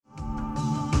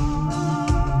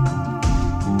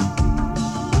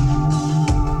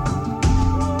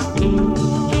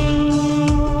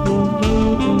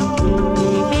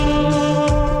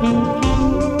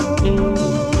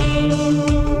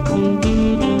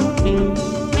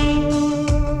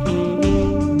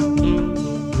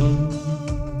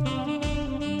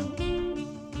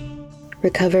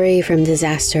Recovery from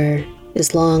disaster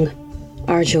is long,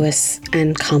 arduous,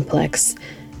 and complex,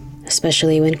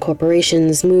 especially when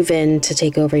corporations move in to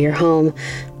take over your home,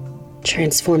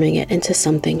 transforming it into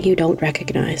something you don't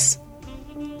recognize.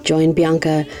 Join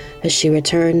Bianca as she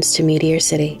returns to Meteor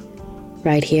City,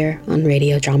 right here on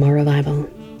Radio Drama Revival.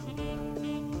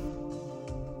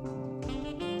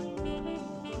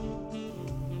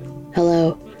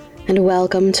 Hello, and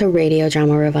welcome to Radio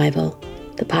Drama Revival,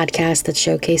 the podcast that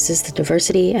showcases the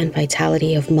diversity and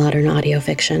vitality of modern audio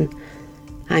fiction.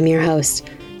 I'm your host,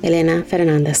 Elena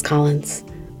Fernandez-Collins.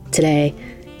 Today,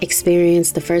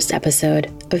 experience the first episode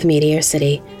of Meteor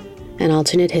City, an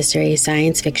alternate history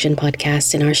science fiction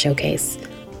podcast in our showcase.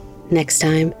 Next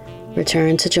time,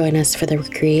 return to join us for the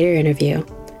creator interview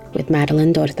with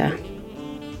Madeline Dorta.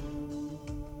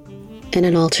 In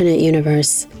an alternate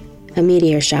universe, a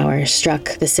meteor shower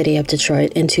struck the city of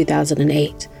Detroit in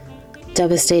 2008,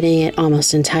 devastating it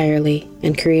almost entirely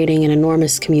and creating an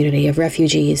enormous community of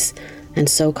refugees and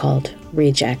so-called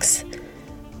rejects.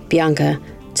 Bianca,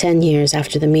 10 years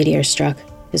after the meteor struck,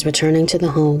 is returning to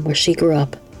the home where she grew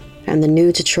up and the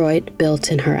new Detroit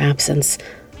built in her absence,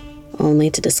 only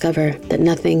to discover that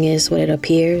nothing is what it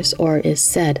appears or is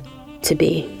said to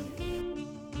be.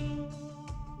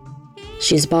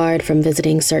 She's barred from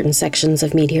visiting certain sections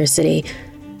of Meteor City,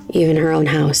 even her own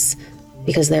house,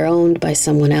 because they're owned by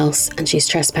someone else and she's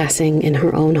trespassing in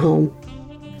her own home.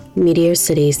 Meteor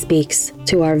City speaks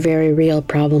to our very real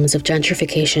problems of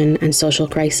gentrification and social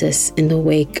crisis in the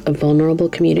wake of vulnerable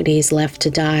communities left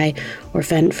to die or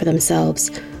fend for themselves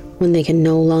when they can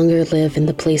no longer live in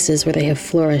the places where they have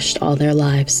flourished all their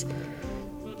lives.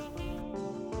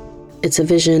 It's a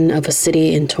vision of a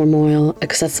city in turmoil,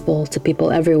 accessible to people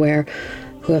everywhere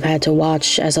who have had to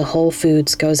watch as a Whole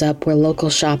Foods goes up where local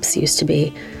shops used to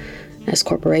be, as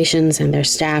corporations and their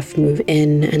staff move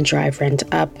in and drive rent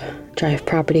up, drive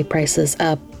property prices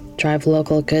up, drive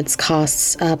local goods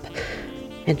costs up,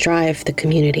 and drive the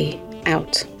community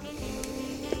out.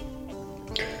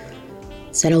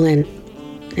 Settle in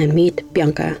and meet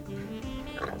Bianca,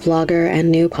 vlogger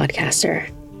and new podcaster,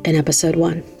 in episode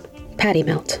 1, Patty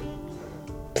Melt.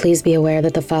 Please be aware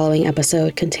that the following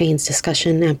episode contains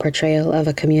discussion and portrayal of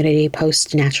a community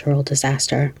post-natural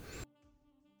disaster.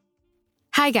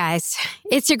 Hi guys,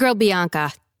 it's your girl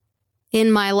Bianca.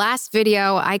 In my last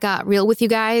video, I got real with you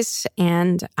guys,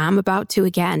 and I'm about to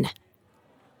again.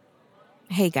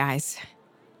 Hey guys,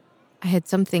 I had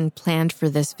something planned for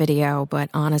this video, but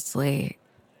honestly,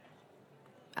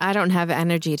 I don't have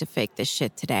energy to fake this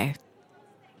shit today.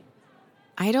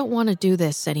 I don't want to do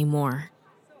this anymore.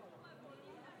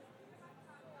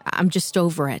 I'm just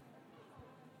over it.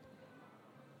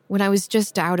 When I was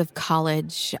just out of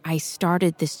college, I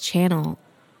started this channel.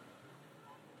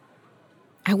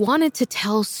 I wanted to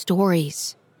tell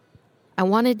stories. I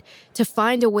wanted to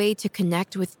find a way to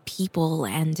connect with people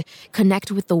and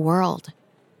connect with the world.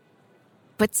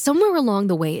 But somewhere along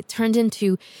the way, it turned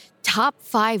into top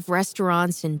 5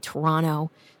 restaurants in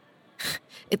Toronto.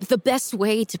 It's the best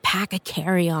way to pack a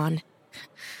carry-on.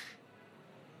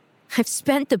 I've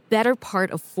spent the better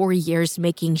part of 4 years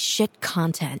making shit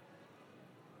content.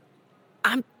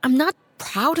 I'm not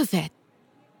proud of it.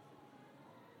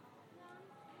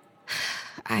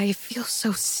 I feel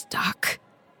so stuck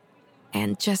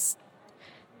and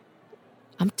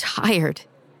I'm tired.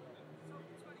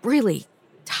 Really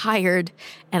tired,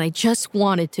 and I just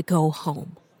wanted to go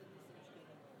home.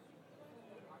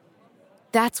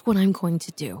 That's what I'm going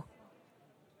to do.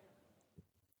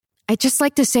 I'd just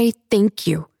like to say thank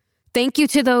you. Thank you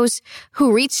to those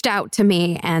who reached out to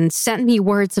me and sent me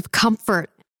words of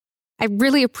comfort. I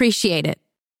really appreciate it.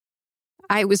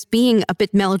 I was being a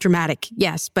bit melodramatic,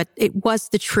 yes, but it was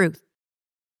the truth.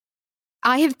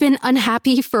 I have been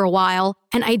unhappy for a while,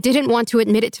 and I didn't want to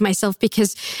admit it to myself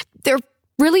because there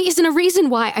really isn't a reason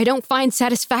why I don't find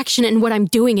satisfaction in what I'm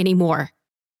doing anymore.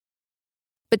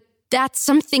 But that's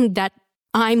something that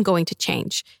I'm going to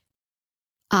change.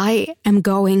 I am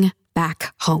going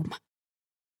back home.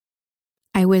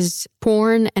 I was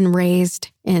born and raised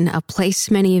in a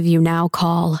place many of you now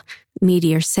call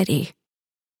Meteor City.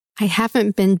 I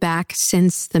haven't been back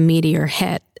since the meteor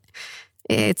hit.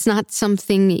 It's not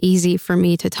something easy for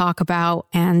me to talk about,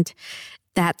 and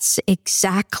that's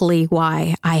exactly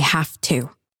why I have to.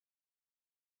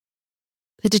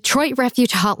 The Detroit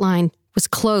Refuge Hotline was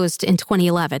closed in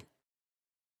 2011.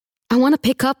 I want to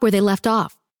pick up where they left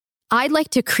off. I'd like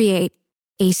to create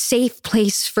a safe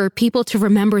place for people to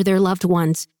remember their loved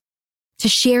ones, to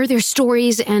share their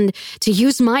stories, and to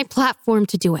use my platform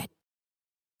to do it.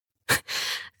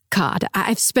 God,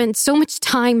 I've spent so much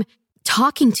time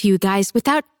talking to you guys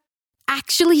without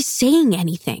actually saying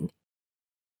anything.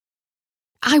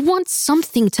 I want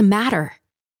something to matter.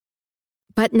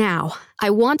 But now,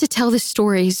 I want to tell the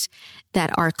stories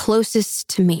that are closest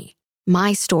to me,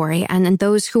 my story, and then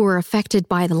those who were affected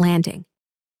by the landing.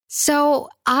 So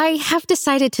I have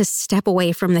decided to step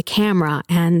away from the camera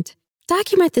and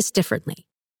document this differently.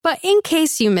 But in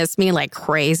case you miss me like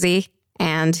crazy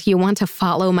and you want to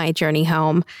follow my journey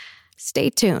home, stay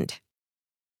tuned.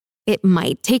 It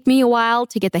might take me a while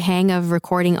to get the hang of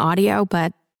recording audio,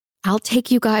 but I'll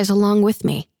take you guys along with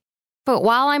me. But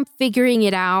while I'm figuring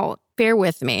it out, bear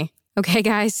with me. Okay,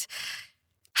 guys?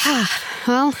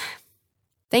 Well,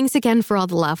 thanks again for all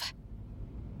the love.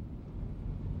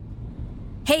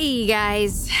 Hey,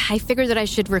 guys. I figured that I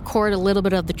should record a little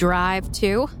bit of the drive,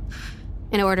 too,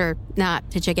 in order not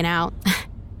to chicken out.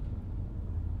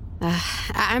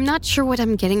 I'm not sure what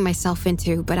I'm getting myself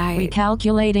into, but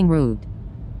Recalculating route.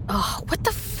 Oh, what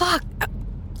the fuck?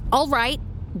 All right.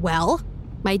 Well,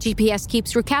 my GPS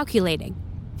keeps recalculating.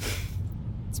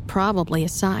 It's probably a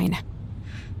sign.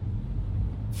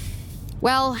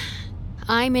 Well,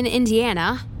 I'm in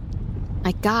Indiana.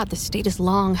 My God, the state is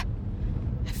long.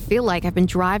 I feel like I've been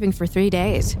driving for 3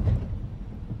 days.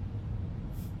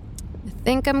 I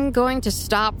think I'm going to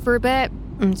stop for a bit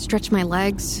and stretch my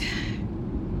legs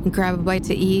and grab a bite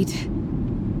to eat.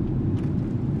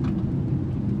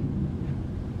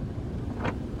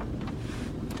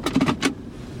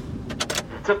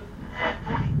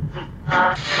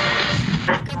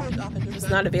 Was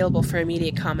not available for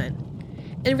immediate comment.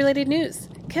 In related news,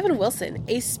 Kevin Wilson,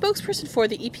 a spokesperson for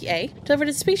the EPA, delivered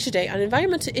a speech today on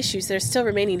environmental issues that are still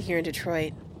remaining here in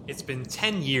Detroit. It's been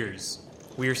 10 years.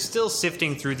 We are still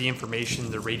sifting through the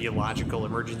information the radiological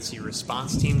emergency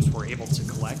response teams were able to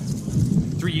collect.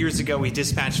 3 years ago, we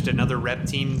dispatched another rep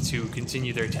team to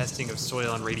continue their testing of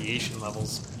soil and radiation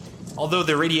levels. Although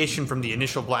the radiation from the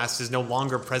initial blast is no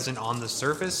longer present on the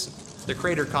surface, the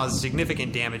crater caused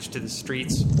significant damage to the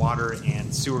streets, water,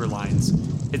 and sewer lines.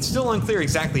 It's still unclear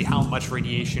exactly how much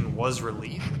radiation was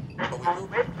released. I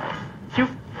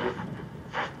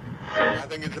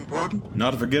think it's important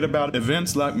not to forget about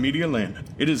events like Meteor landing.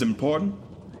 It is important.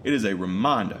 It is a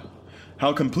reminder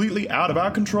how completely out of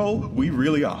our control we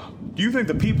really are. Do you think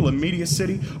the people of Meteor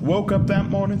City woke up that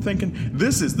morning thinking,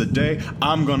 this is the day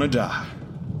I'm gonna die?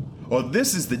 Or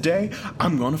this is the day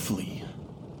I'm gonna flee?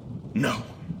 No.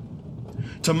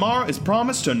 Tomorrow is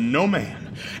promised to no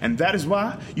man, and that is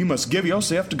why you must give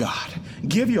yourself to God.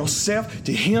 Give yourself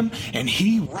to Him, and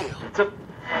He will. Where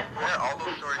are all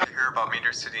those stories you hear about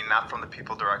Meteor City not from the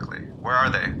people directly? Where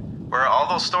are they? Where are all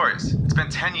those stories? It's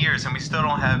been 10 years and we still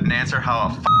don't have an answer how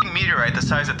a f***ing meteorite the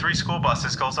size of 3 school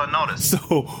buses goes unnoticed.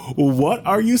 So, what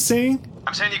are you saying?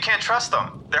 I'm saying you can't trust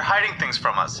them. They're hiding things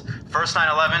from us. First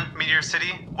 9/11, Meteor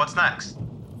City, what's next?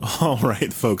 All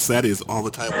right, folks, that is all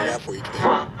the time we have for you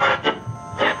today.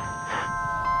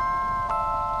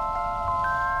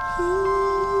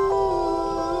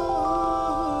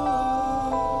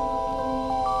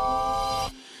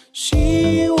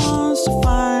 She wants to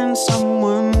find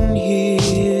someone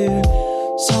here,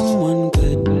 someone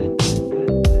good,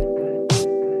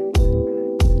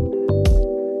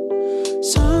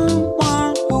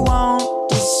 someone who won't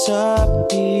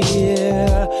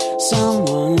disappear,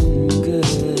 someone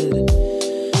good.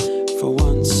 For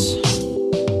once,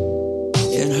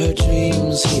 in her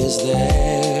dreams, he is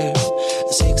there.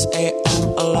 The 6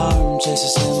 a.m. alarm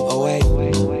chases him away.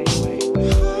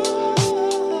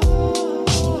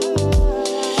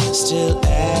 Still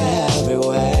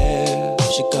everywhere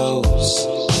she goes,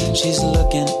 she's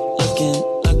looking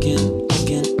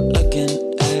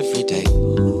every day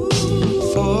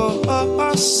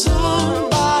for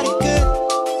somebody good.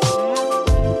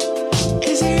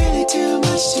 Is it really too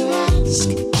much to ask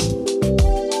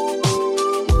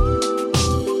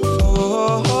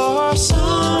for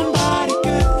somebody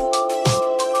good?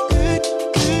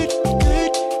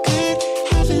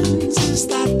 Heavens, is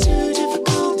that too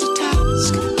difficult to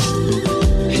task?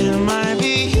 It might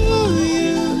be you.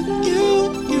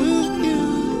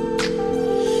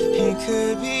 It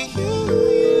could be you.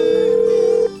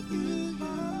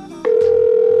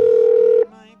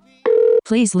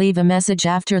 Please leave a message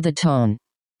after the tone.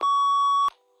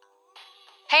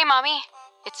 Hey, Mommy.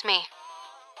 It's me.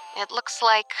 It looks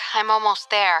like I'm almost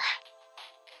there.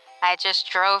 I just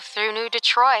drove through New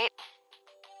Detroit.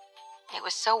 It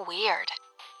was so weird.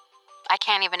 I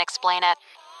can't even explain it.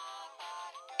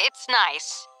 It's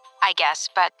nice, I guess,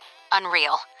 but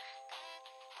unreal.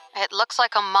 It looks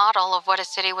like a model of what a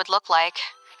city would look like.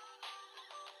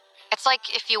 It's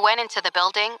like if you went into the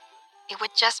building, it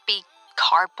would just be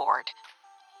cardboard.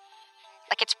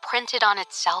 Like it's printed on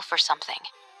itself or something.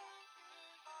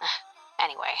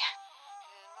 Anyway,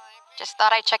 just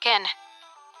thought I'd check in.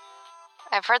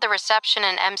 I've heard the reception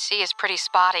in MC is pretty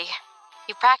spotty.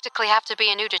 You practically have to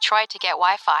be in New Detroit to get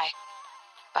Wi-Fi.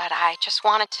 But I just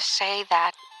wanted to say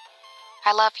that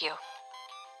I love you.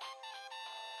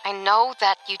 I know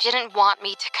that you didn't want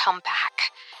me to come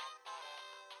back.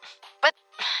 But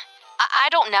I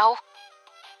don't know.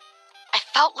 I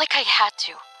felt like I had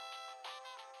to.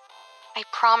 I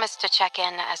promise to check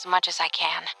in as much as I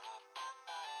can.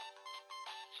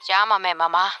 Llámame,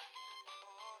 mamá.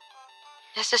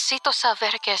 Necesito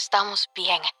saber que estamos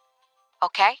bien.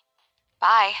 Okay?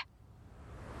 Bye.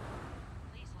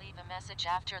 Please leave a message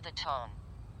after the tone.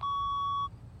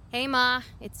 Hey, Ma.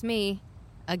 It's me.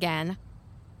 Again.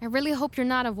 I really hope you're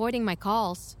not avoiding my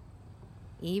calls.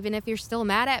 Even if you're still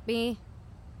mad at me,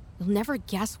 you'll never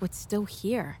guess what's still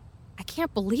here. I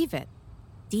can't believe it.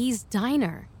 Dee's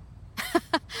Diner.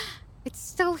 It's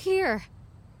still here.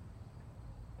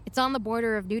 It's on the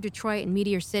border of New Detroit and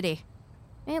Meteor City.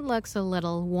 It looks a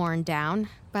little worn down,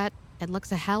 but it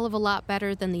looks a hell of a lot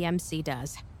better than the MC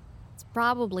does. It's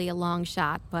probably a long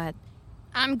shot, but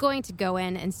I'm going to go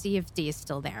in and see if Dee is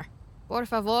still there. Por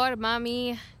favor,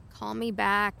 mami, call me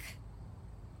back.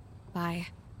 Bye.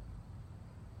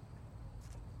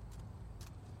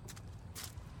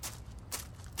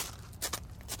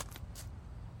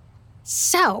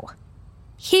 So,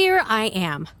 here I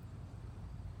am,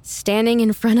 standing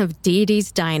in front of Dee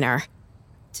Dee's Diner.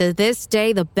 To this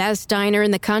day, the best diner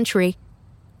in the country.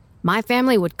 My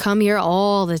family would come here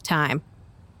all the time.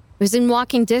 It was in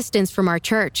walking distance from our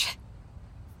church.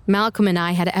 Malcolm and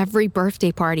I had every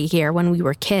birthday party here when we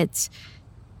were kids.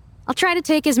 I'll try to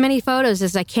take as many photos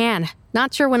as I can.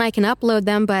 Not sure when I can upload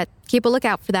them, but keep a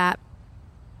lookout for that.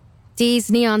 Dee's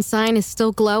neon sign is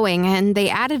still glowing, and they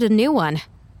added a new one.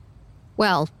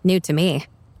 Well, new to me.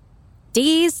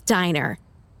 Dee's Diner,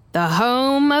 the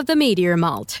home of the Meteor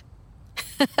Malt.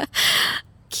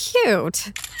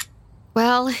 Cute.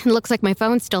 Well, it looks like my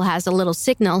phone still has a little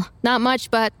signal. Not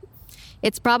much, but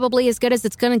it's probably as good as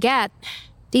it's gonna get.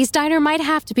 Dee's Diner might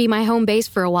have to be my home base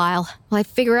for a while I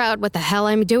figure out what the hell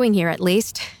I'm doing here, at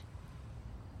least.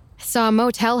 I saw a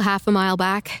motel half a mile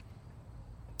back.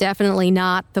 Definitely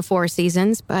not the Four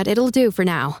Seasons, but it'll do for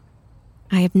now.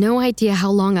 I have no idea how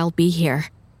long I'll be here.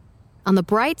 On the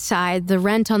bright side, the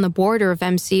rent on the border of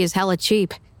MC is hella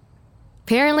cheap.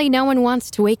 Apparently no one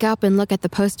wants to wake up and look at the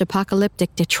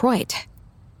post-apocalyptic Detroit.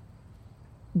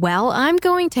 Well, I'm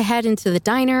going to head into the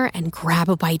diner and grab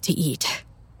a bite to eat.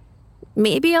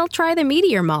 Maybe I'll try the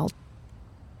Meteor Malt.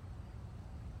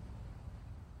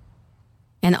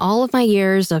 In all of my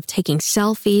years of taking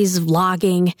selfies,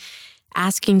 vlogging,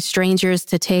 asking strangers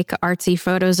to take artsy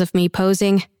photos of me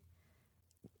posing,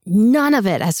 none of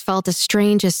it has felt as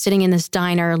strange as sitting in this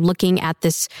diner looking at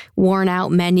this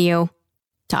worn-out menu,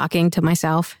 talking to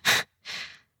myself.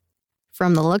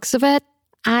 From the looks of it,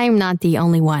 I'm not the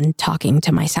only one talking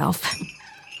to myself.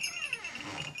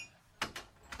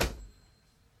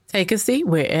 Take a seat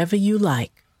wherever you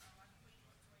like.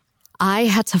 I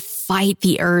had to fight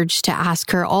the urge to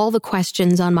ask her all the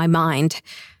questions on my mind.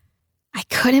 I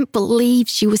couldn't believe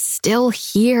she was still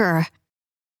here.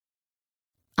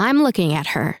 I'm looking at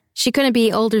her. She couldn't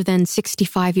be older than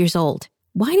 65 years old.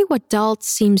 Why do adults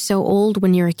seem so old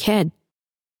when you're a kid?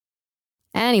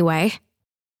 Anyway,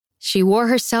 she wore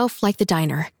herself like the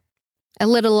diner. A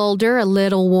little older, a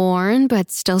little worn,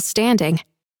 but still standing.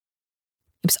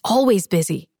 It was always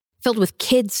busy, filled with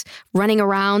kids running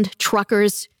around,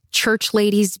 truckers, church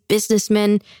ladies,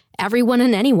 businessmen, everyone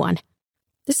and anyone.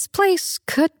 This place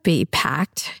could be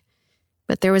packed,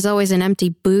 but there was always an empty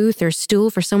booth or stool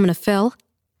for someone to fill.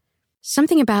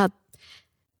 Something about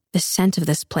the scent of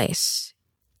this place.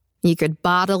 You could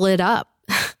bottle it up.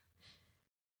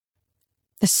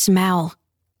 The smell,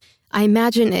 I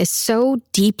imagine, is so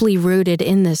deeply rooted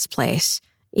in this place.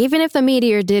 Even if the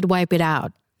meteor did wipe it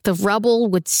out, the rubble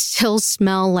would still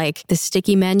smell like the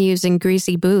sticky menus and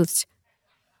greasy booths.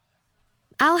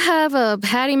 I'll have a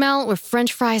patty melt with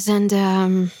french fries and,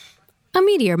 a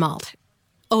Meteor Malt.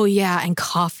 Oh yeah, and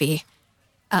coffee.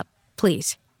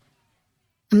 Please.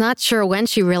 I'm not sure when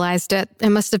she realized it. It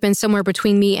must have been somewhere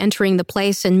between me entering the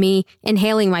place and me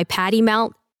inhaling my patty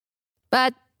melt.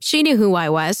 But she knew who I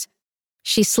was.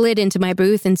 She slid into my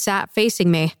booth and sat facing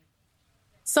me.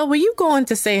 So were you going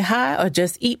to say hi or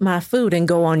just eat my food and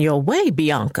go on your way,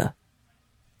 Bianca?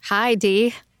 Hi,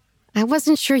 Dee. I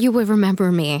wasn't sure you would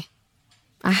remember me.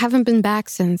 I haven't been back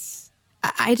since.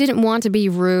 I didn't want to be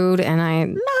rude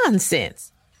and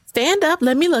Nonsense. Stand up,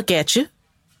 let me look at you.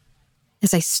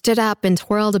 As I stood up and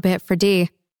twirled a bit for Dee,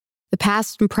 the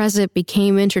past and present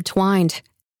became intertwined.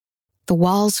 The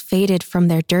walls faded from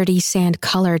their dirty sand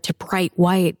color to bright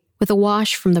white with a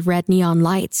wash from the red neon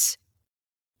lights.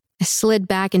 I slid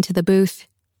back into the booth.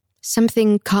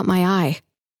 Something caught my eye.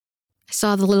 I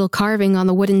saw the little carving on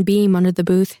the wooden beam under the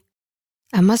booth.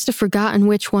 I must have forgotten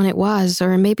which one it was,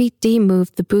 or maybe Dee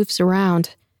moved the booths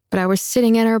around, but I was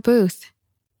sitting at our booth.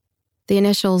 The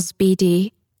initials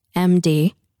BD,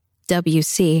 MD,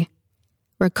 WC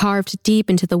were carved deep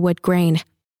into the wood grain.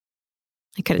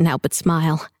 I couldn't help but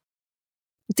smile.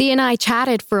 Dee and I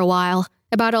chatted for a while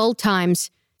about old times,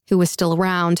 who was still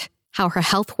around, how her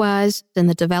health was, and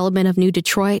the development of New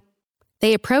Detroit.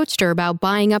 They approached her about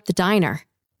buying up the diner.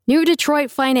 New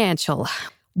Detroit Financial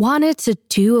wanted to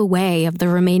do away of the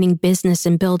remaining business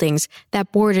and buildings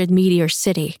that bordered Meteor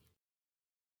City.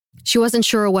 She wasn't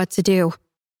sure what to do.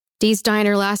 Dee's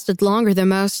diner lasted longer than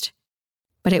most,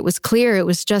 but it was clear it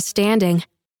was just standing.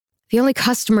 The only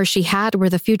customers she had were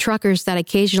the few truckers that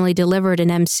occasionally delivered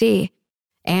an MC,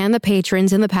 and the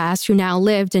patrons in the past who now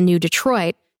lived in New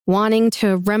Detroit, wanting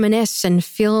to reminisce and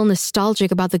feel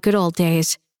nostalgic about the good old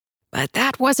days. But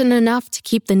that wasn't enough to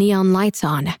keep the neon lights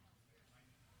on.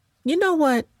 You know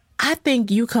what? I think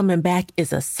you coming back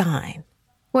is a sign.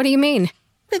 What do you mean?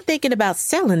 Been thinking about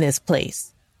selling this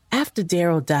place. After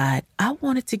Daryl died, I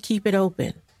wanted to keep it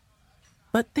open.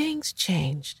 But things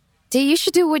changed. Dee, you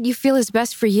should do what you feel is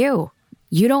best for you.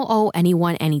 You don't owe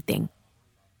anyone anything.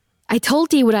 I told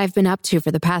Dee what I've been up to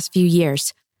for the past few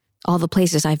years, all the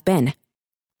places I've been.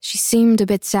 She seemed a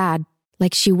bit sad,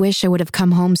 like she wished I would have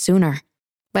come home sooner.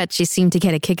 But she seemed to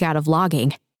get a kick out of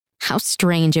logging. How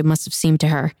strange it must have seemed to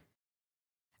her.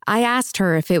 I asked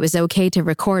her if it was okay to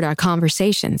record our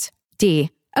conversations.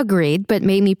 Dee agreed, but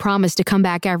made me promise to come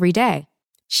back every day.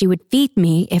 She would feed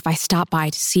me if I stopped by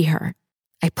to see her.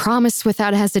 I promised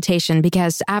without hesitation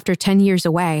because after 10 years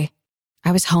away,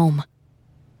 I was home.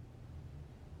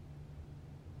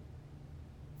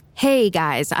 Hey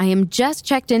guys, I am just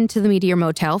checked into the Meteor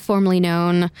Motel, formerly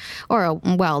known, or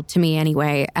well, to me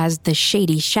anyway, as the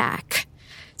Shady Shack.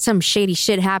 Some shady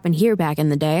shit happened here back in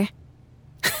the day.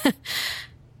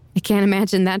 I can't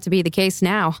imagine that to be the case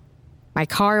now. My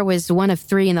car was one of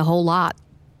 3 in the whole lot.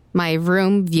 My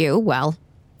room view, well,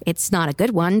 it's not a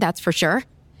good one, that's for sure.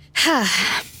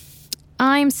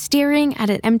 I'm staring at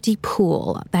an empty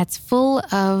pool that's full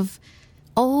of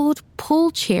old pool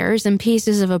chairs and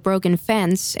pieces of a broken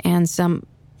fence and some...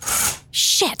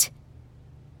 Shit!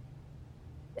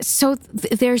 So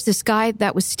there's this guy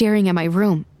that was staring at my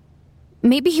room.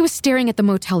 Maybe he was staring at the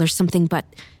motel or something, but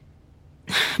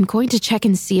I'm going to check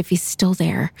and see if he's still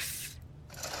there.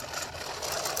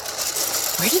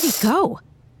 Where did he go?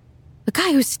 The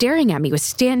guy who's staring at me was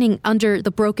standing under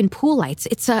the broken pool lights.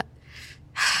 It's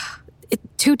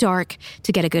too dark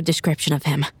to get a good description of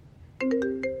him.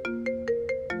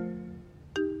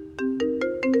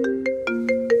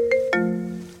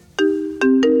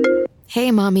 Hey,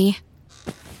 Mommy.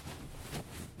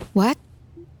 What?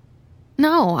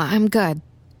 No, I'm good.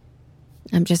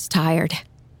 I'm just tired.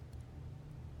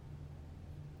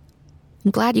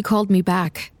 I'm glad you called me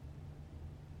back.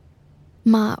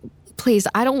 Ma, please,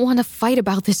 I don't want to fight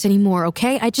about this anymore,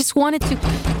 okay? I just wanted to...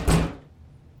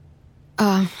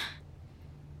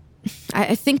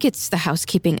 I think it's the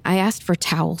housekeeping. I asked for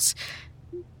towels.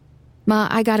 Ma,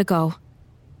 I gotta go.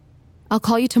 I'll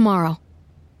call you tomorrow.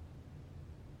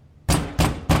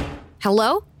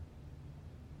 Hello?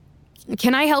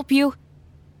 Can I help you?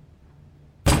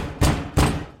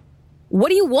 What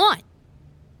do you want?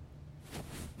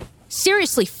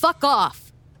 Seriously, fuck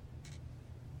off.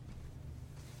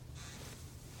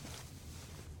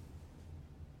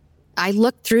 I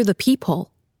looked through the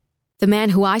peephole. The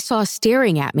man who I saw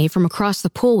staring at me from across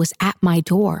the pool was at my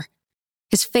door.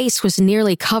 His face was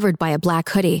nearly covered by a black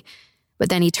hoodie, but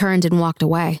then he turned and walked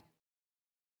away.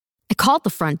 I called the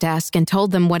front desk and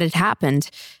told them what had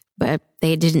happened, but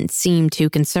they didn't seem too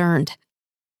concerned.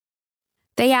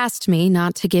 They asked me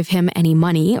not to give him any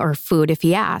money or food if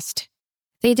he asked.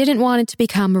 They didn't want it to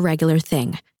become a regular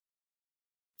thing.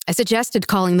 I suggested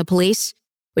calling the police,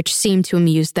 which seemed to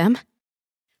amuse them.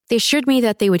 They assured me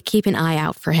that they would keep an eye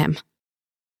out for him.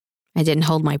 I didn't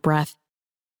hold my breath.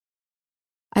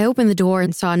 I opened the door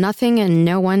and saw nothing and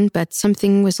no one, but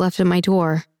something was left at my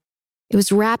door. It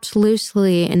was wrapped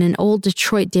loosely in an old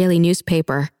Detroit daily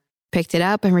newspaper. Picked it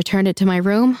up and returned it to my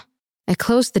room. I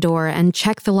closed the door and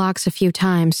checked the locks a few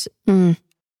times.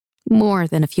 More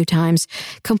than a few times,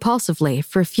 compulsively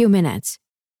for a few minutes.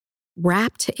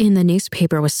 Wrapped in the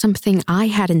newspaper was something I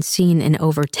hadn't seen in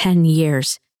over 10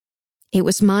 years. It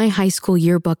was my high school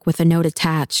yearbook with a note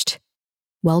attached.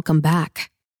 Welcome back.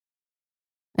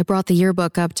 I brought the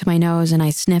yearbook up to my nose and I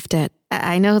sniffed it.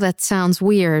 I know that sounds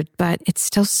weird, but it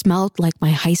still smelled like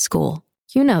my high school.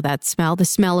 You know that smell, the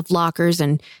smell of lockers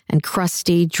and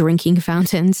crusty drinking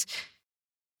fountains.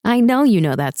 I know you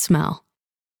know that smell.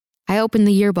 I opened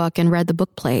the yearbook and read the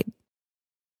bookplate.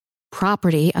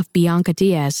 Property of Bianca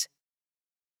Diaz.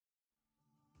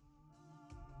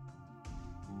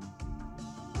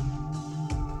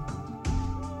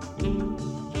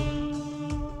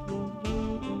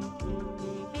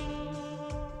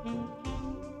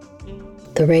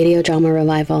 The Radio Drama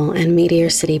Revival and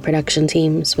Meteor City production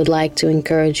teams would like to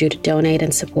encourage you to donate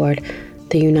and support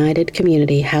the United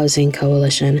Community Housing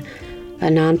Coalition, a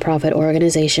nonprofit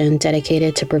organization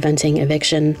dedicated to preventing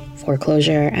eviction,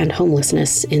 foreclosure, and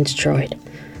homelessness in Detroit.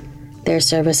 Their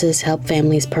services help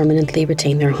families permanently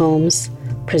retain their homes,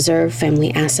 preserve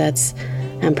family assets,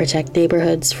 and protect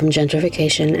neighborhoods from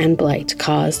gentrification and blight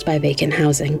caused by vacant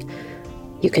housing.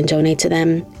 You can donate to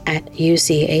them at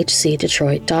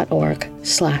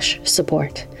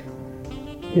uchcdetroit.org/support.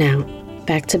 Now,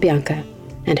 back to Bianca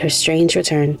and her strange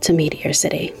return to Meteor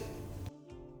City.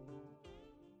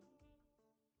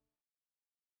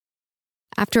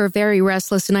 After a very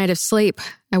restless night of sleep,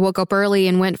 I woke up early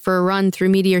and went for a run through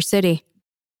Meteor City.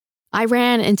 I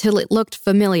ran until it looked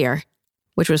familiar,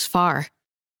 which was far.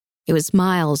 It was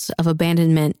miles of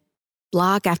abandonment,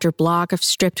 block after block of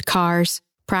stripped cars,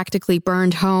 practically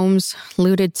burned homes,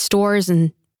 looted stores,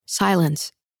 and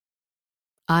silence.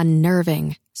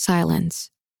 Unnerving silence.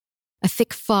 A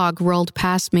thick fog rolled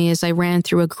past me as I ran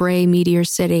through a gray Meteor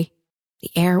City.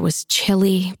 The air was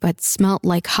chilly, but smelt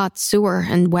like hot sewer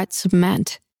and wet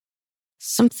cement.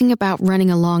 Something about running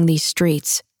along these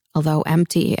streets, although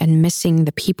empty and missing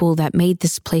the people that made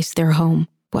this place their home,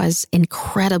 was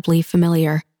incredibly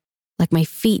familiar, like my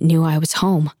feet knew I was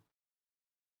home.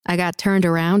 I got turned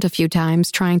around a few times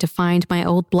trying to find my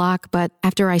old block, but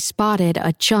after I spotted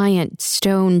a giant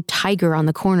stone tiger on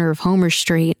the corner of Homer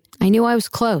Street, I knew I was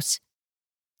close.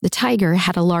 The tiger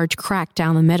had a large crack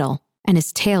down the middle, and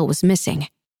his tail was missing.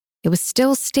 It was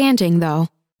still standing, though,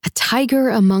 a tiger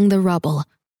among the rubble.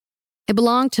 It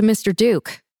belonged to Mr.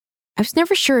 Duke. I was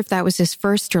never sure if that was his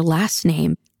first or last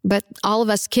name, but all of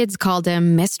us kids called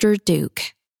him Mr.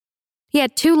 Duke. He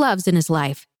had two loves in his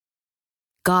life: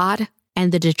 God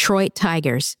and the Detroit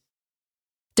Tigers.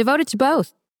 Devoted to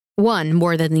both, one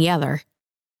more than the other.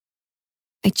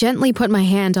 I gently put my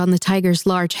hand on the tiger's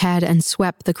large head and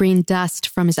swept the green dust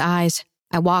from his eyes.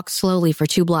 I walked slowly for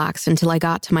 2 blocks until I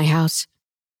got to my house.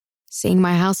 Seeing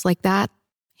my house like that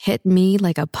hit me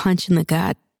like a punch in the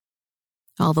gut.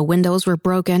 All the windows were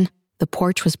broken, the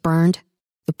porch was burned,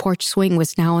 the porch swing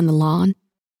was now on the lawn.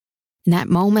 In that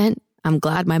moment, I'm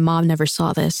glad my mom never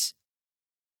saw this.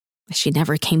 She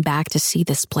never came back to see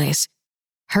this place.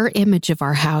 Her image of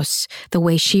our house, the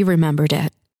way she remembered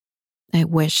it. I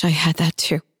wish I had that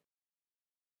too.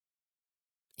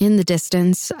 In the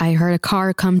distance, I heard a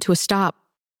car come to a stop.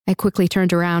 I quickly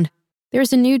turned around. There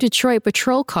was a new Detroit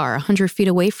patrol car 100 feet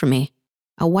away from me.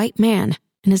 A white man,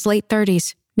 in his late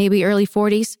 30s, maybe early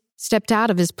 40s, stepped out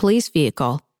of his police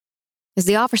vehicle. As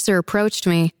the officer approached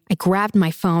me, I grabbed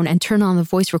my phone and turned on the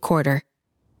voice recorder.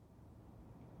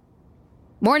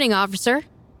 Morning, officer.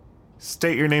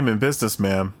 State your name and business,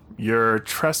 ma'am. You're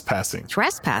trespassing.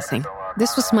 Trespassing?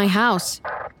 This was my house.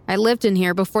 I lived in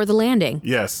here before the landing.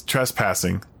 Yes,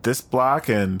 trespassing. This block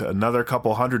and another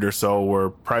couple hundred or so were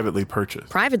privately purchased.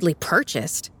 Privately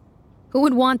purchased? Who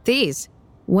would want these?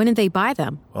 When did they buy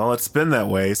them? Well, it's been that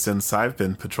way since I've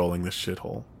been patrolling this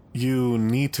shithole. You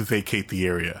need to vacate the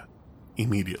area.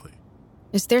 Immediately.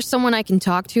 Is there someone I can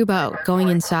talk to about going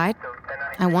inside?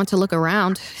 I want to look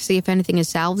around, see if anything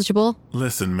is salvageable.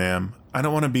 Listen, ma'am, I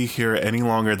don't want to be here any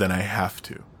longer than I have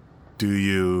to. Do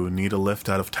you need a lift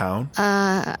out of town?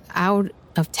 Out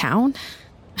of town?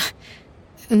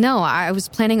 No, I was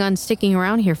planning on sticking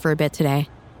around here for a bit today.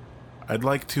 I'd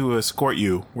like to escort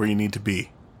you where you need to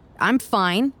be. I'm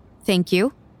fine, thank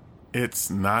you. It's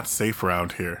not safe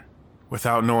around here.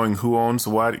 Without knowing who owns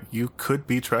what, you could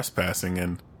be trespassing,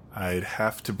 and I'd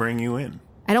have to bring you in.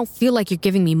 I don't feel like you're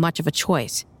giving me much of a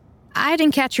choice. I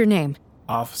didn't catch your name.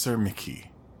 Officer McKee.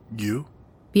 You?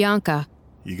 Bianca.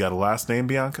 You got a last name,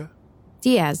 Bianca?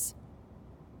 Diaz.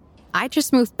 I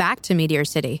just moved back to Meteor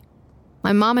City.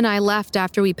 My mom and I left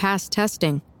after we passed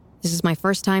testing. This is my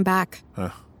first time back.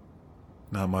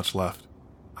 Not much left.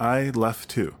 I left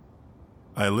too.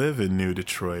 I live in New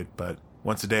Detroit, but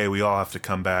once a day we all have to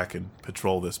come back and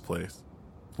patrol this place.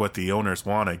 What the owners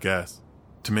want, I guess.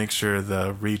 To make sure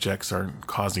the rejects aren't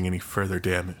causing any further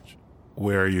damage.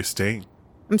 Where are you staying?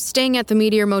 I'm staying at the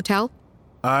Meteor Motel.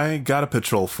 I got a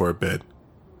patrol for a bit.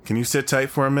 Can you sit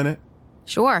tight for a minute?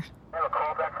 Sure.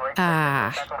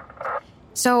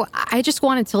 So I just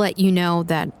wanted to let you know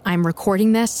that I'm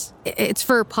recording this. It's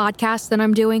for a podcast that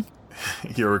I'm doing.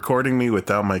 You're recording me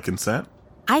without my consent?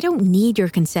 I don't need your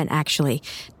consent, actually,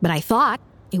 but I thought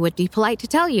it would be polite to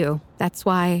tell you. That's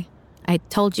why I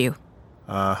told you.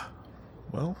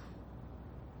 Well,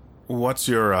 what's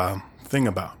your, thing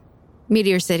about?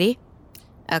 Meteor City.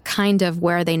 A kind of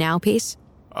Where Are They Now piece.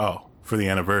 Oh, for the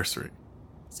anniversary.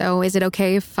 So is it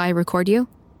okay if I record you?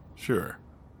 Sure.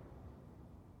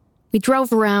 We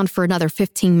drove around for another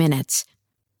 15 minutes.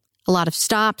 A lot of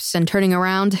stops and turning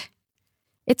around.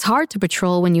 It's hard to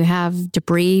patrol when you have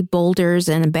debris, boulders,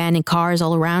 and abandoned cars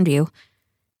all around you.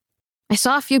 I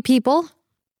saw a few people.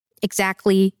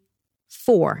 Exactly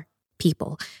 4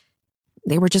 people.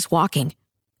 They were just walking.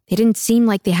 They didn't seem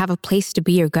like they have a place to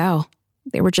be or go.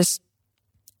 They were just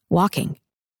walking.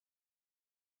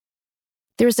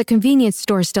 There was a convenience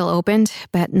store still opened,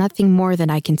 but nothing more than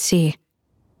I can see.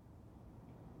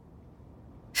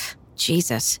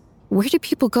 Jesus, where do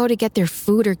people go to get their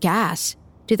food or gas?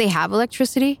 Do they have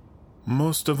electricity?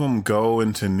 Most of them go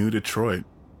into New Detroit.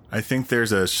 I think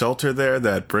there's a shelter there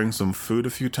that brings them food a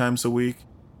few times a week.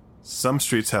 Some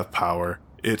streets have power.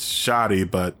 It's shoddy,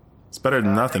 but it's better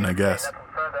than nothing, I guess.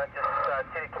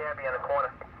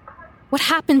 What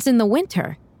happens in the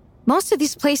winter? Most of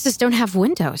these places don't have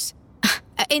windows.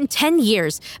 In 10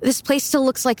 years, this place still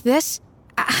looks like this?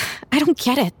 I don't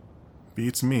get it.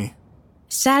 Beats me.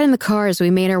 Sat in the car as we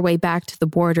made our way back to the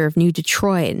border of New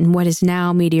Detroit and what is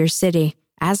now Meteor City.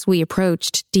 As we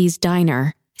approached Dee's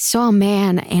Diner, I saw a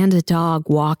man and a dog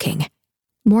walking.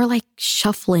 More like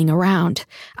shuffling around.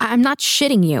 I'm not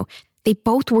shitting you. They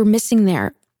both were missing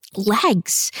their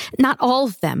legs. Not all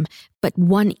of them, but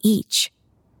one each.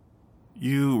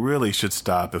 You really should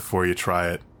stop before you try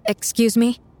it. Excuse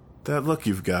me? That look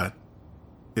you've got.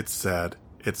 It's sad.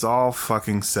 It's all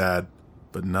fucking sad,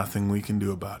 but nothing we can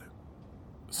do about it.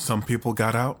 Some people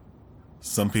got out.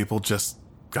 Some people just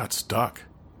got stuck.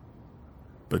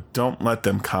 But don't let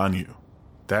them con you.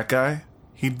 That guy,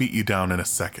 he'd beat you down in a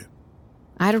second.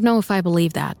 I don't know if I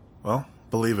believe that. Well,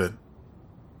 believe it.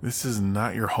 This is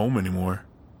not your home anymore.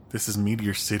 This is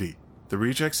Meteor City. The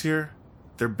rejects here,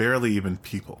 they're barely even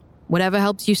people. Whatever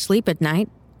helps you sleep at night.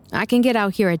 I can get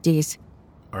out here at Dee's.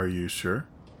 Are you sure?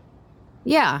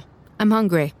 Yeah, I'm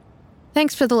hungry.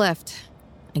 Thanks for the lift,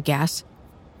 I guess.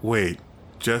 Wait,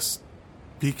 just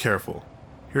be careful.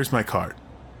 Here's my card.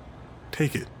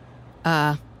 Take it.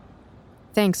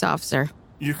 Thanks, officer.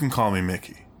 You can call me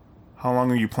Mickey. How long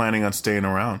are you planning on staying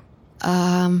around?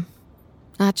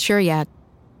 Not sure yet.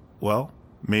 Well,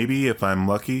 maybe if I'm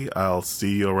lucky, I'll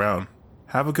see you around.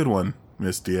 Have a good one,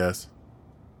 Miss Diaz.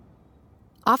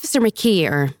 Officer McKee,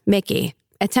 or Mickey,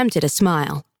 attempted a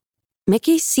smile.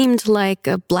 Mickey seemed like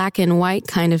a black and white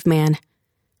kind of man.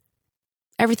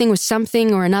 Everything was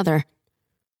something or another.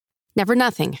 Never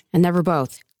nothing, and never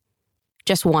both.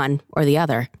 Just one or the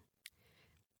other.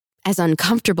 As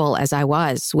uncomfortable as I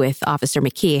was with Officer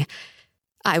McKee,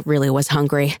 I really was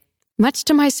hungry. Much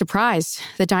to my surprise,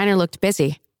 the diner looked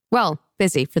busy. Well,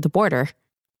 busy for the border.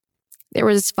 There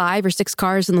was 5 or 6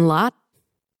 cars in the lot.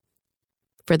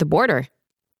 For the border,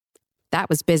 that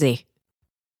was busy.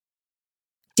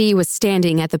 Dee was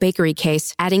standing at the bakery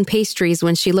case, adding pastries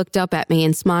when she looked up at me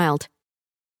and smiled.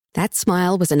 That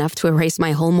smile was enough to erase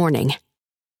my whole morning.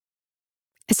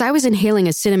 As I was inhaling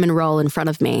a cinnamon roll in front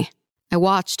of me, I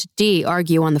watched Dee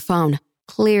argue on the phone,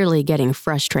 clearly getting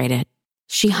frustrated.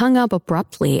 She hung up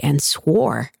abruptly and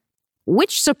swore,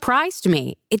 which surprised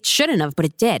me. It shouldn't have, but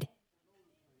it did.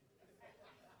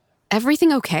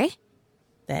 Everything okay?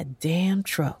 That damn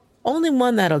truck. Only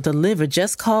one that'll deliver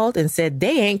just called and said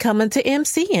they ain't coming to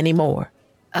MC anymore.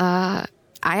 I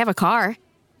have a car.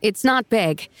 It's not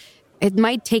big. It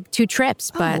might take 2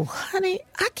 trips, but... Oh, honey,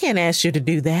 I can't ask you to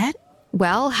do that.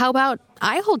 Well, how about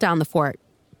I hold down the fort?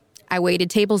 I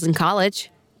waited tables in college.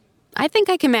 I think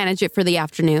I can manage it for the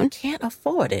afternoon. Can't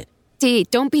afford it. Dee,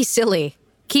 don't be silly.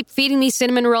 Keep feeding me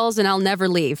cinnamon rolls and I'll never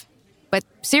leave. But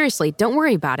seriously, don't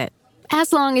worry about it.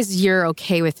 As long as you're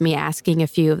okay with me asking a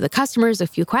few of the customers a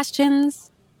few questions,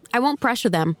 I won't pressure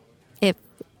them, if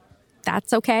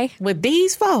that's okay. With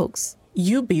these folks,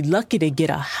 you'd be lucky to get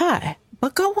a high,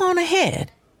 but go on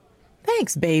ahead.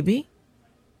 Thanks, baby.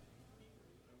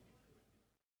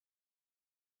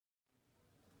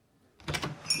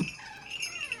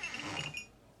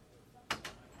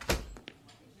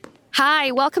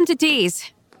 Hi, welcome to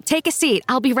Dee's. Take a seat.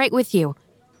 I'll be right with you.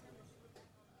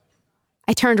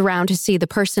 I turned around to see the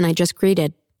person I just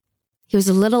greeted. He was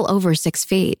a little over 6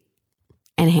 feet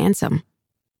and handsome.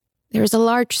 There was a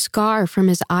large scar from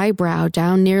his eyebrow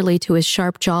down nearly to his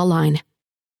sharp jawline.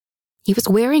 He was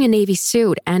wearing a navy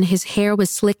suit and his hair was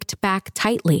slicked back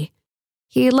tightly.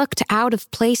 He looked out of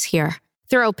place here.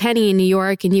 Throw a penny in New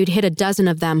York and you'd hit a dozen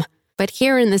of them. But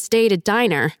here in this dated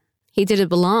diner, He didn't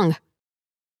belong.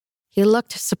 He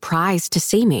looked surprised to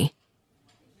see me.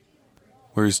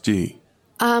 Where's Dee?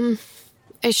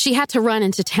 She had to run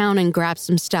into town and grab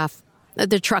some stuff.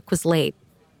 The truck was late.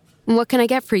 What can I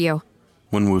get for you?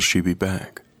 When will she be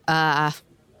back? I'm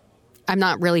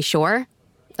not really sure.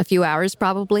 A few hours,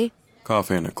 probably.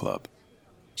 Coffee in a club.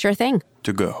 Sure thing.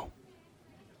 To go.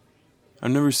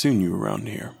 I've never seen you around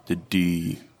here. Did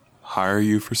Dee hire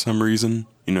you for some reason?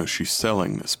 You know, she's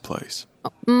selling this place.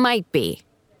 Might be.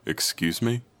 Excuse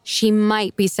me? She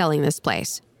might be selling this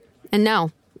place. And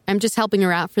no, I'm just helping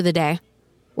her out for the day.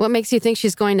 What makes you think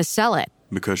she's going to sell it?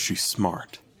 Because she's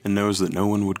smart and knows that no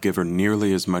one would give her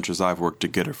nearly as much as I've worked to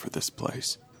get her for this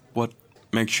place. What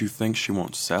makes you think she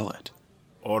won't sell it?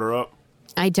 Order up.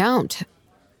 I don't.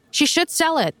 She should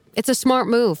sell it. It's a smart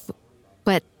move.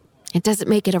 But it doesn't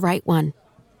make it a right one.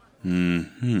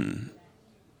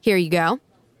 Here you go.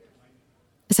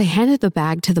 As I handed the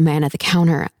bag to the man at the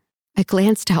counter, I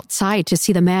glanced outside to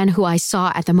see the man who I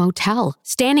saw at the motel,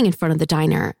 standing in front of the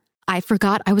diner. I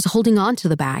forgot I was holding on to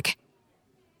the bag.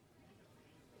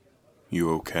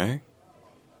 You okay?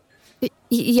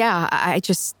 Yeah, I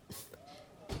just...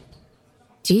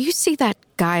 Do you see that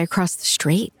guy across the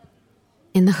street?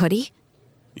 In the hoodie?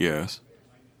 Yes.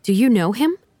 Do you know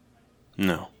him?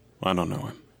 No, I don't know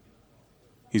him.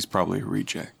 He's probably a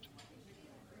reject.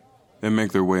 They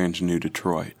make their way into New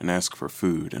Detroit and ask for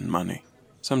food and money.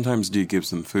 Sometimes Dee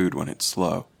gives them food when it's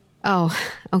slow. Oh,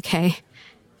 okay.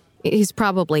 He's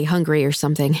probably hungry or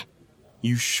something.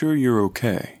 You sure you're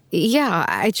okay? Yeah,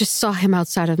 I just saw him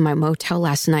outside of my motel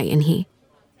last night and he...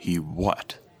 He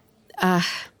what?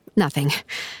 Nothing.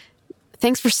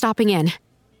 Thanks for stopping in.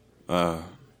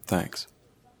 Thanks.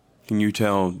 Can you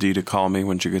tell Dee to call me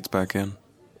when she gets back in?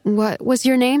 What was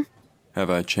your name? Have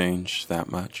I changed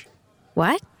that much?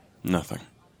 What? Nothing.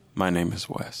 My name is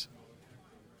Wes.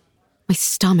 My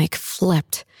stomach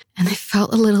flipped, and I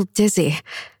felt a little dizzy.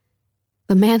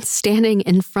 The man standing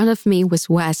in front of me was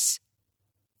Wes.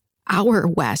 Our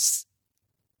Wes.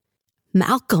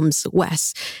 Malcolm's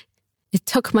Wes. It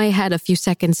took my head a few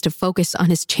seconds to focus on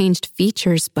his changed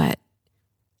features, but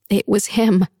it was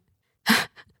him.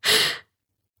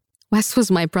 Wes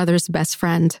was my brother's best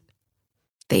friend.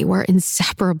 They were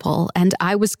inseparable, and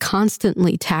I was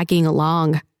constantly tagging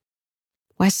along.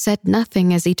 Wes said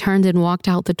nothing as he turned and walked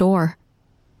out the door.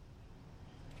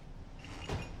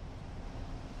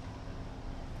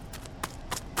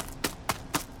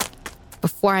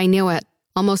 Before I knew it,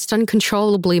 almost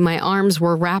uncontrollably, my arms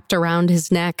were wrapped around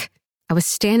his neck. I was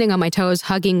standing on my toes,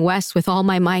 hugging Wes with all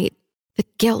my might. The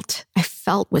guilt I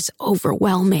felt was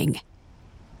overwhelming.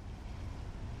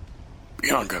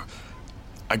 Bianca,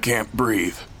 I can't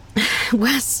breathe.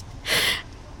 Wes,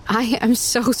 I am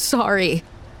so sorry.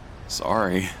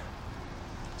 Sorry?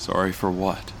 Sorry for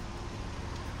what?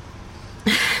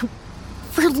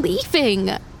 For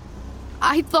leaving.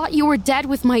 I thought you were dead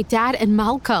with my dad and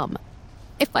Malcolm.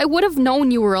 If I would have known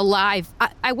you were alive,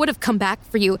 I would have come back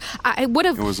for you. I would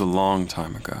have... It was a long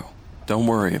time ago. Don't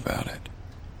worry about it.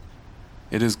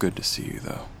 It is good to see you,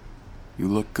 though. You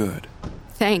look good.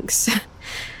 Thanks.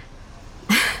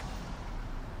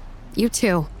 You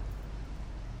too.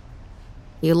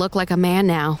 You look like a man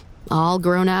now, all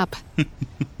grown up.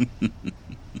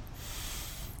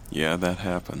 Yeah, that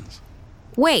happens.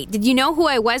 Wait, did you know who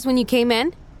I was when you came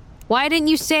in? Why didn't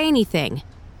you say anything?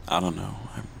 I don't know.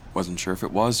 I wasn't sure if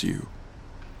it was you.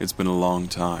 It's been a long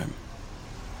time.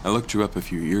 I looked you up a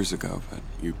few years ago, but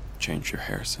you changed your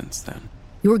hair since then.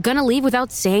 You were gonna leave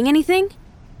without saying anything?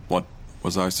 What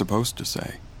was I supposed to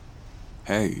say?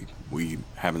 Hey, we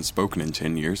haven't spoken in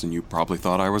 10 years and you probably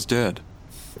thought I was dead.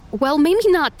 Well,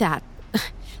 maybe not that.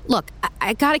 Look,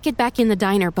 I gotta get back in the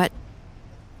diner, but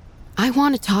I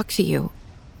want to talk to you.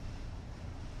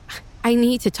 I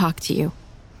need to talk to you.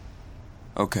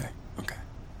 Okay.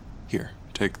 Here,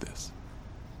 take this.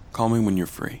 Call me when you're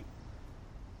free.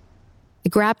 I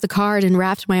grabbed the card and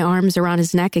wrapped my arms around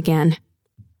his neck again.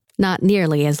 Not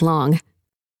nearly as long. It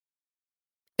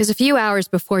was a few hours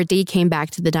before Dee came back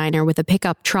to the diner with a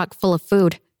pickup truck full of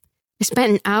food. I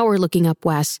spent an hour looking up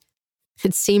Wes.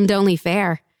 It seemed only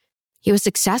fair. He was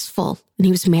successful, and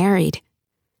he was married.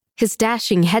 His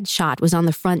dashing headshot was on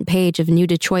the front page of New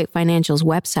Detroit Financial's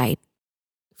website.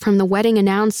 From the wedding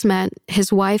announcement,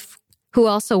 his wife, who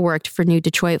also worked for New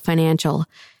Detroit Financial,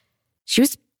 she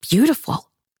was beautiful.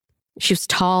 She was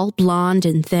tall, blonde,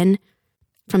 and thin.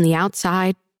 From the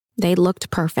outside, they looked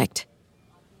perfect.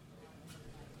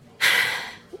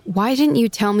 Why didn't you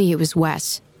tell me it was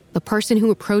Wes, the person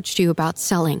who approached you about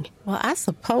selling? Well, I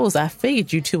suppose I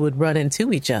figured you two would run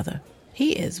into each other.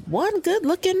 He is one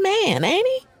good-looking man, ain't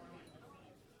he?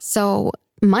 So,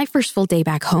 My first full day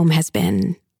back home has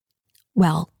been,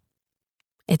 well,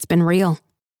 it's been real.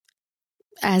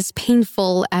 As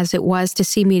painful as it was to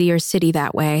see Meteor City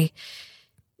that way,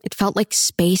 it felt like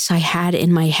space I had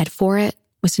in my head for it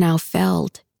was now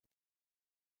filled.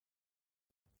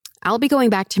 I'll be going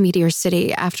back to Meteor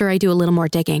City after I do a little more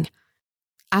digging.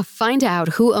 I'll find out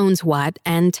who owns what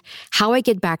and how I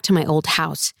get back to my old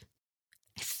house.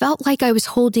 I felt like I was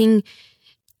holding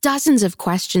dozens of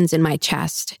questions in my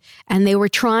chest, and they were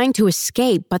trying to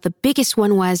escape, but the biggest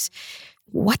one was,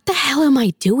 what the hell am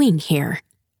I doing here?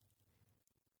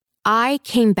 I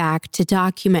came back to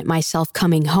document myself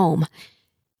coming home.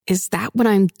 Is that what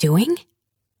I'm doing?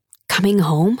 Coming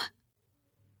home?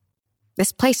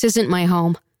 This place isn't my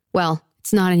home. Well,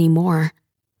 it's not anymore.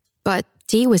 But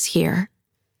Dee was here.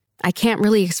 I can't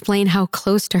really explain how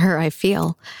close to her I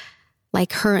feel.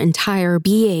 Like her entire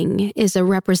being is a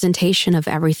representation of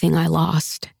everything I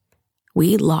lost.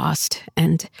 We lost,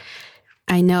 and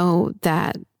I know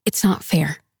that it's not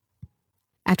fair.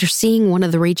 After seeing one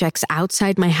of the rejects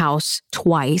outside my house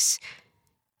twice,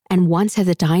 and once at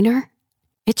the diner,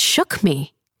 it shook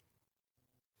me.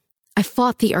 I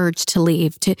fought the urge to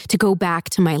leave, to go back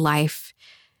to my life.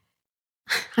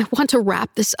 I want to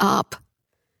wrap this up,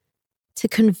 to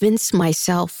convince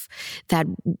myself that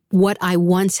what I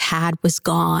once had was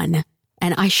gone,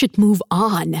 and I should move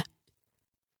on.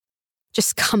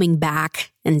 Just coming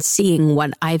back and seeing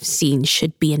what I've seen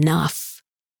should be enough.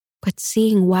 But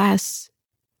seeing Wes,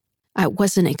 I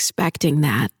wasn't expecting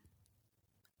that.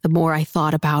 The more I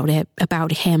thought about it,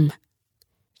 about him,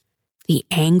 the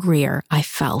angrier I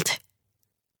felt.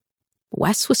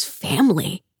 Wes was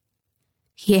family.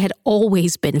 He had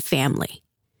always been family.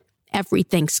 Every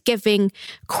Thanksgiving,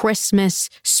 Christmas,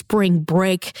 spring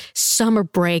break, summer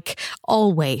break,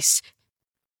 always.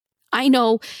 I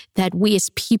know that we as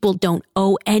people don't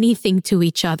owe anything to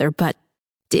each other, but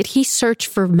did he search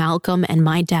for Malcolm and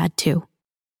my dad too?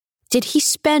 Did he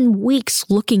spend weeks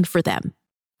looking for them?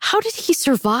 How did he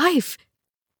survive?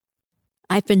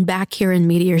 I've been back here in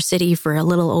Meteor City for a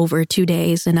little over 2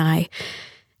 days, and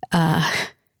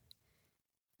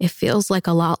it feels like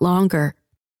a lot longer.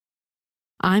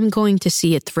 I'm going to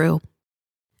see it through.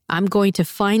 I'm going to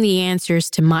find the answers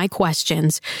to my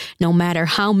questions, no matter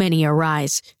how many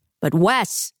arise. But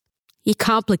Wes, he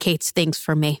complicates things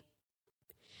for me.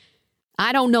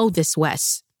 I don't know this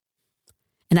Wes,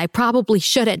 and I probably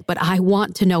shouldn't, but I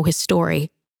want to know his story.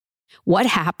 What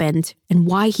happened and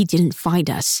why he didn't find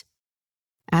us.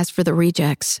 As for the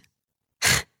rejects,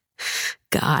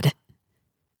 God,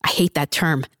 I hate that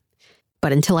term.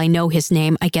 But until I know his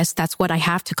name, I guess that's what I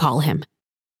have to call him.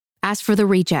 As for the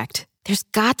reject, there's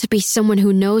got to be someone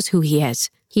who knows who he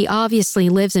is. He obviously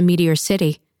lives in Meteor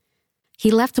City. He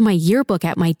left my yearbook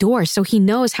at my door, so he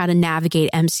knows how to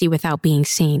navigate MC without being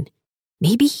seen.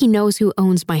 Maybe he knows who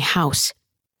owns my house.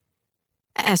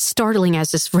 As startling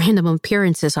as his random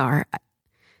appearances are,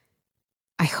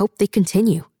 I hope they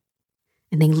continue,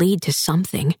 and they lead to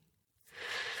something.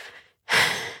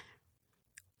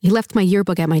 He left my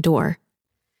yearbook at my door.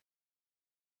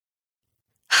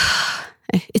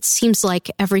 It seems like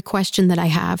every question that I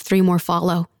have, 3 more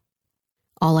follow.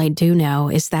 All I do know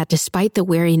is that despite the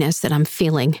weariness that I'm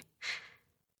feeling,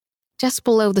 just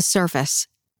below the surface,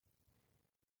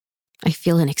 I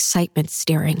feel an excitement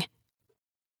stirring.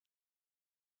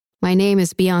 My name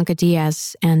is Bianca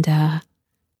Diaz, and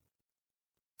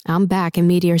I'm back in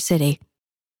Meteor City.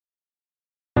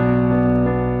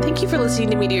 Thank you for listening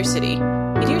to Meteor City.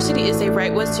 Meteor City is a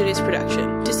Wrightwood Studios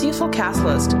production. To see a full cast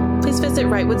list, please visit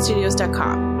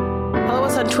wrightwoodstudios.com. Follow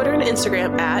us on Twitter and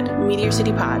Instagram at Meteor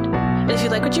City Pod. And if you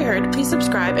like what you heard, please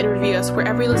subscribe and review us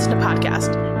wherever you listen to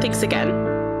podcasts. Thanks again.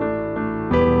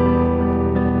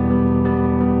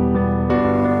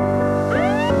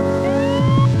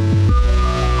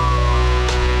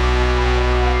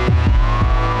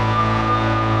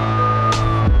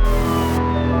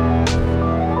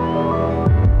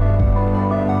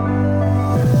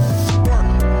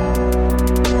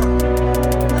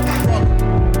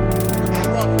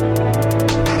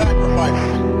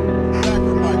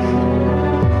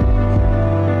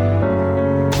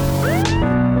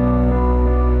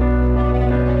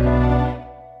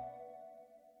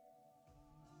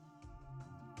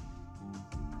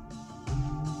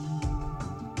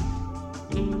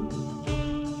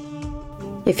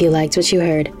 If you liked what you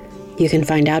heard, you can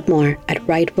find out more at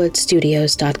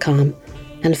wrightwoodstudios.com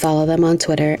and follow them on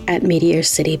Twitter at Meteor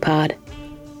City Pod.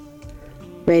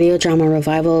 Radio Drama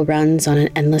Revival runs on an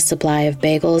endless supply of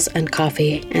bagels and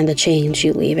coffee and the change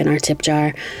you leave in our tip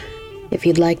jar. If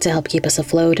you'd like to help keep us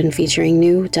afloat and featuring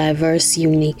new, diverse,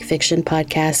 unique fiction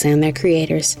podcasts and their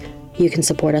creators, you can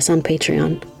support us on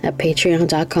Patreon at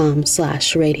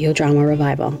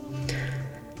patreon.com/radiodramarevival.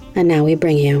 And now we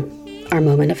bring you our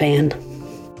moment of Anne.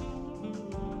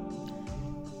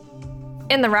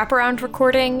 In the wraparound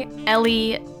recording,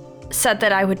 Ellie said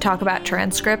that I would talk about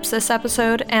transcripts this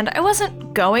episode, and I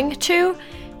wasn't going to,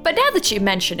 but now that you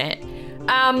mention it,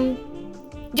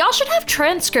 y'all should have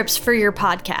transcripts for your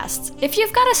podcasts. If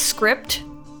you've got a script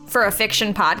for a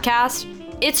fiction podcast,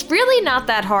 it's really not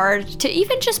that hard to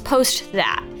even just post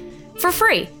that for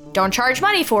free. Don't charge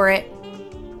money for it.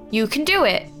 You can do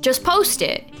it. Just post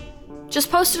it. Just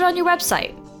post it on your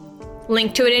website.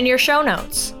 Link to it in your show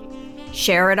notes.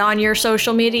 Share it on your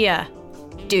social media.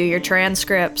 Do your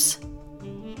transcripts.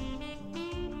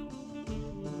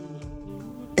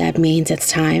 That means it's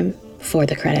time for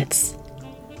the credits.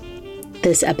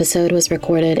 This episode was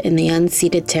recorded in the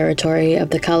unceded territory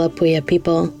of the Kalapuya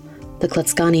people, the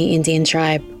Clatskani Indian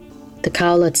tribe, the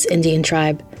Cowlitz Indian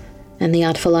tribe, and the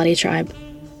Atfalati tribe.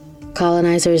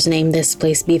 Colonizers named this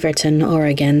place Beaverton,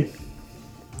 Oregon.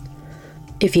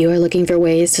 If you are looking for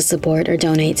ways to support or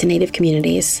donate to Native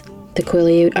communities, the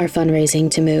Quileute are fundraising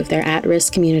to move their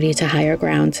at-risk community to higher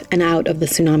ground and out of the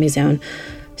tsunami zone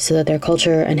so that their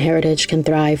culture and heritage can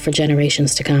thrive for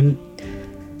generations to come.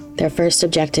 Their first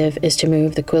objective is to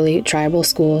move the Quileute Tribal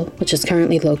School, which is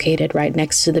currently located right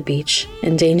next to the beach,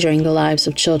 endangering the lives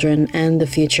of children and the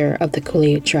future of the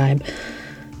Quileute tribe.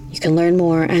 You can learn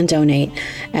more and donate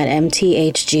at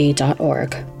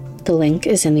mthg.org. The link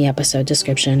is in the episode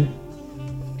description.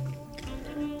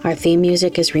 Our theme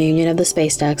music is Reunion of the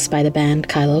Space Ducks by the band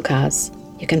Kylo Kaz.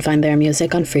 You can find their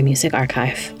music on Free Music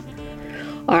Archive.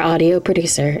 Our audio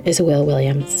producer is Will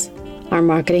Williams. Our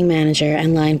marketing manager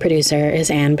and line producer is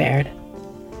Ann Baird.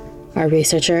 Our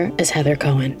researcher is Heather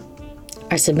Cohen.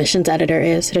 Our submissions editor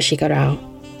is Rashika Rao.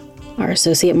 Our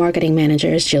associate marketing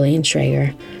manager is Jillian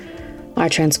Schrager. Our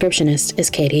transcriptionist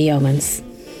is Katie Yeomans.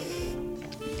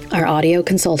 Our audio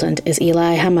consultant is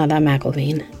Eli Hamada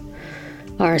McElveen.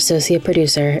 Our associate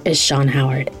producer is Sean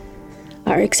Howard.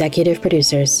 Our executive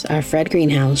producers are Fred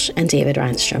Greenhalgh and David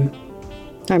Reinstrom.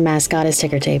 Our mascot is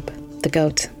Ticker Tape, the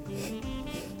goat.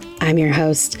 I'm your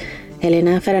host,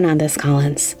 Elena Fernandez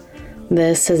Collins.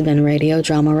 This has been Radio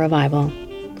Drama Revival.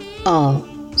 All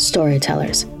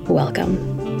storytellers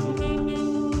welcome.